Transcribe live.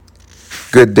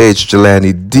Good day, it's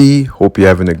Jelani D. Hope you're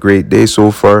having a great day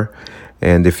so far.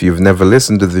 And if you've never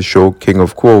listened to the show, King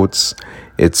of Quotes,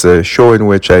 it's a show in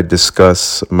which I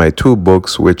discuss my two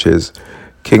books, which is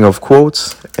King of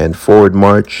Quotes and Forward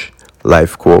March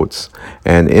Life Quotes.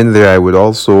 And in there, I would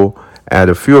also add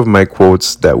a few of my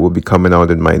quotes that will be coming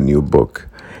out in my new book.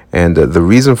 And the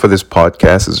reason for this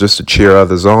podcast is just to cheer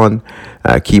others on,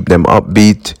 keep them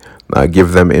upbeat,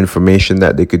 give them information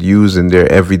that they could use in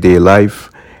their everyday life,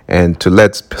 and to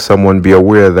let someone be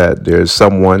aware that there's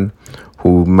someone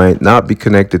who might not be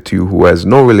connected to you, who has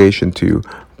no relation to you,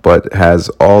 but has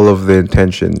all of the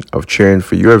intention of cheering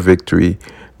for your victory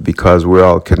because we're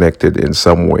all connected in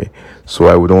some way. So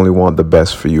I would only want the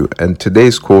best for you. And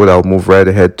today's quote, I'll move right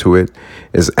ahead to it,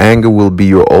 is anger will be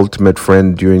your ultimate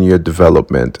friend during your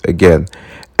development. Again,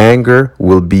 anger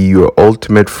will be your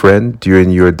ultimate friend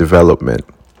during your development.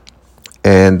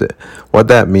 And what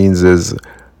that means is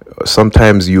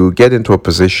sometimes you get into a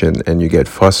position and you get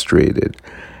frustrated.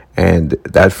 And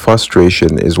that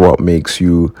frustration is what makes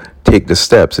you take the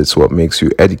steps. It's what makes you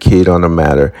educate on a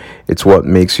matter. It's what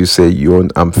makes you say,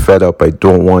 I'm fed up. I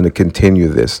don't want to continue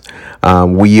this.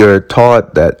 We are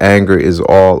taught that anger is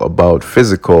all about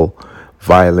physical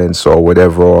violence or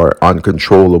whatever, or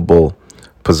uncontrollable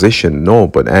position. No,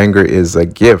 but anger is a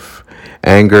gift.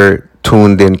 Anger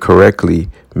tuned in correctly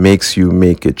makes you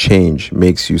make a change,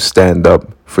 makes you stand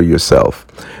up for yourself,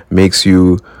 makes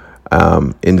you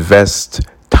invest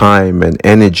time and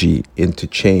energy into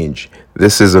change.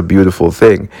 This is a beautiful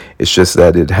thing. It's just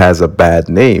that it has a bad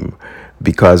name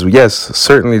because, yes,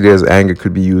 certainly there's anger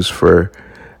could be used for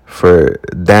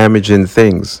damaging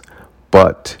things,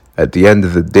 but at the end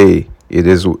of the day, it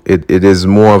is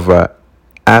more of a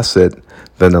asset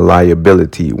than a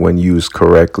liability when used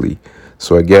correctly.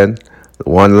 So again,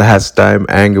 one last time,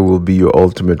 anger will be your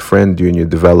ultimate friend during your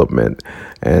development.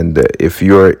 And if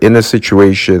you're in a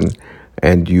situation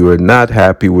and you are not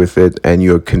happy with it and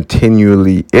you're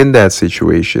continually in that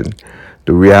situation,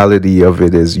 the reality of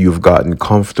it is you've gotten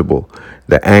comfortable.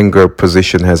 The anger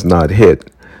position has not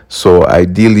hit. So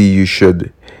ideally you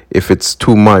should, if it's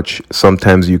too much,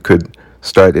 sometimes you could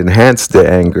start enhance the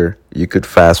anger. You could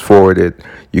fast forward it.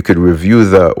 You could review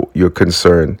your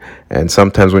concern. And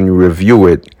sometimes when you review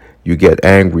it, you get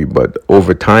angry. But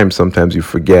over time, sometimes you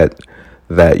forget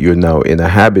that you're now in a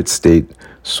habit state.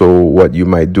 So what you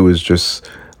might do is just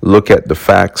look at the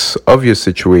facts of your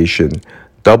situation,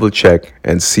 double check,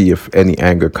 and see if any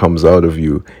anger comes out of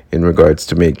you in regards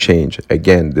to make change.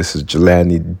 Again, this is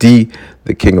Jelani D,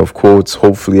 the King of Quotes.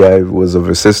 Hopefully I was of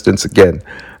assistance. Again,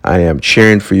 I am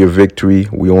cheering for your victory.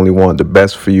 We only want the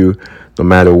best for you. No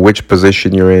matter which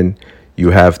position you're in, you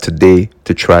have today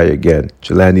to try again.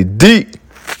 Jelani D.